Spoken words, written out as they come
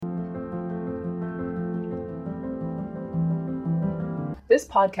This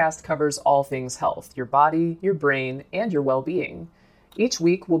podcast covers all things health, your body, your brain, and your well-being. Each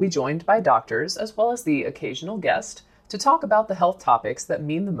week, we'll be joined by doctors, as well as the occasional guest, to talk about the health topics that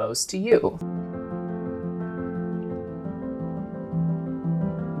mean the most to you.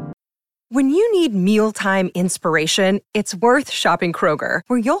 When you need mealtime inspiration, it's worth shopping Kroger,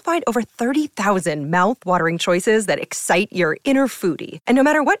 where you'll find over 30,000 mouth-watering choices that excite your inner foodie. And no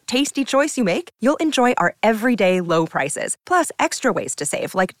matter what tasty choice you make, you'll enjoy our everyday low prices, plus extra ways to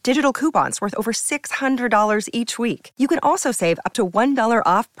save, like digital coupons worth over $600 each week. You can also save up to $1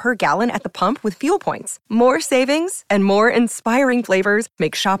 off per gallon at the pump with fuel points. More savings and more inspiring flavors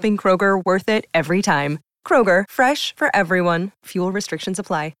make shopping Kroger worth it every time. Kroger, fresh for everyone. Fuel restrictions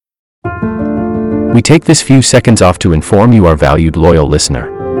apply. We take this few seconds off to inform you, our valued loyal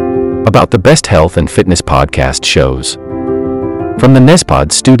listener, about the best health and fitness podcast shows from the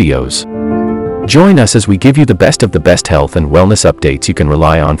Nespod studios. Join us as we give you the best of the best health and wellness updates you can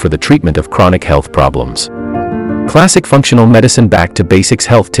rely on for the treatment of chronic health problems. Classic functional medicine back to basics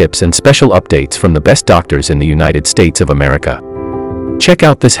health tips and special updates from the best doctors in the United States of America. Check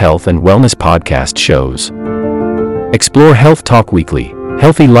out this health and wellness podcast shows. Explore Health Talk Weekly,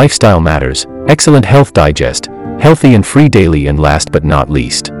 Healthy Lifestyle Matters, Excellent Health Digest, Healthy and Free Daily, and last but not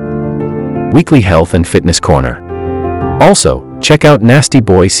least, Weekly Health and Fitness Corner. Also, check out Nasty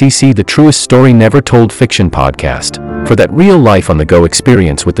Boy CC, the truest story never told fiction podcast, for that real life on the go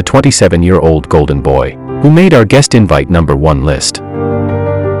experience with the 27-year-old golden boy, who made our guest invite #1 list.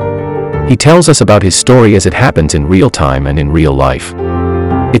 He tells us about his story as it happens in real time and in real life.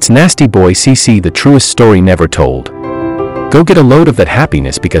 It's Nasty Boy CC, the truest story never told. Go get a load of that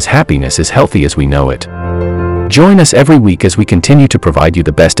happiness, because happiness is healthy as we know it. Join us every week as we continue to provide you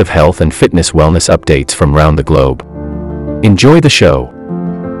the best of health and fitness wellness updates from around the globe. Enjoy the show.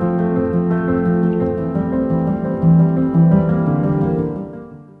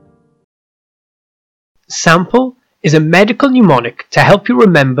 Sample is a medical mnemonic to help you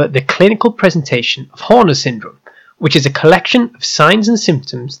remember the clinical presentation of Horner syndrome, which is a collection of signs and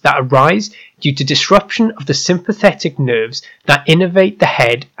symptoms that arise due to disruption of the sympathetic nerves that innervate the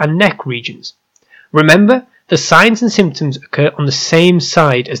head and neck regions. Remember, the signs and symptoms occur on the same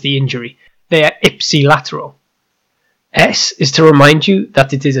side as the injury. They are ipsilateral. S is to remind you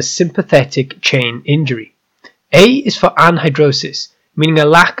that it is a sympathetic chain injury. A is for anhidrosis, meaning a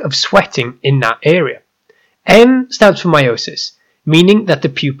lack of sweating in that area. M stands for meiosis, meaning that the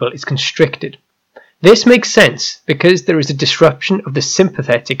pupil is constricted. This makes sense because there is a disruption of the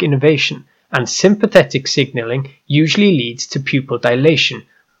sympathetic innervation, and sympathetic signaling usually leads to pupil dilation,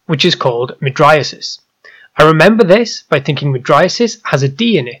 which is called mydriasis. I remember this by thinking mydriasis has a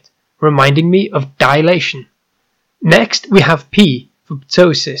D in it, reminding me of dilation. Next we have P for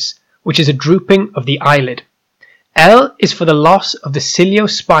ptosis, which is a drooping of the eyelid. L is for the loss of the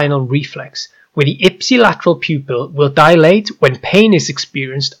ciliospinal reflex, where the ipsilateral pupil will dilate when pain is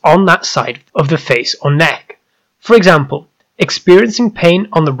experienced on that side of the face or neck. For example, experiencing pain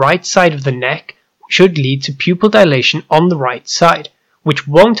on the right side of the neck should lead to pupil dilation on the right side, which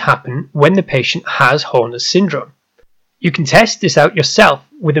won't happen when the patient has Horner's syndrome. You can test this out yourself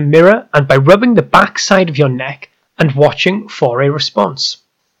with a mirror and by rubbing the back side of your neck and watching for a response.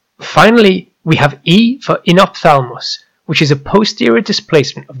 Finally, we have E for inophthalmos, which is a posterior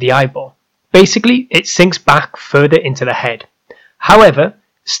displacement of the eyeball. Basically, it sinks back further into the head. However,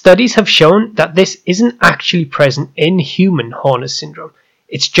 studies have shown that this isn't actually present in human Horner syndrome.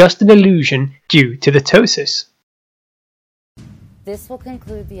 It's just an illusion due to the ptosis. This will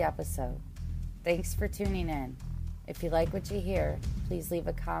conclude the episode. Thanks for tuning in. If you like what you hear, please leave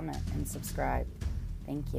a comment and subscribe. Thank you.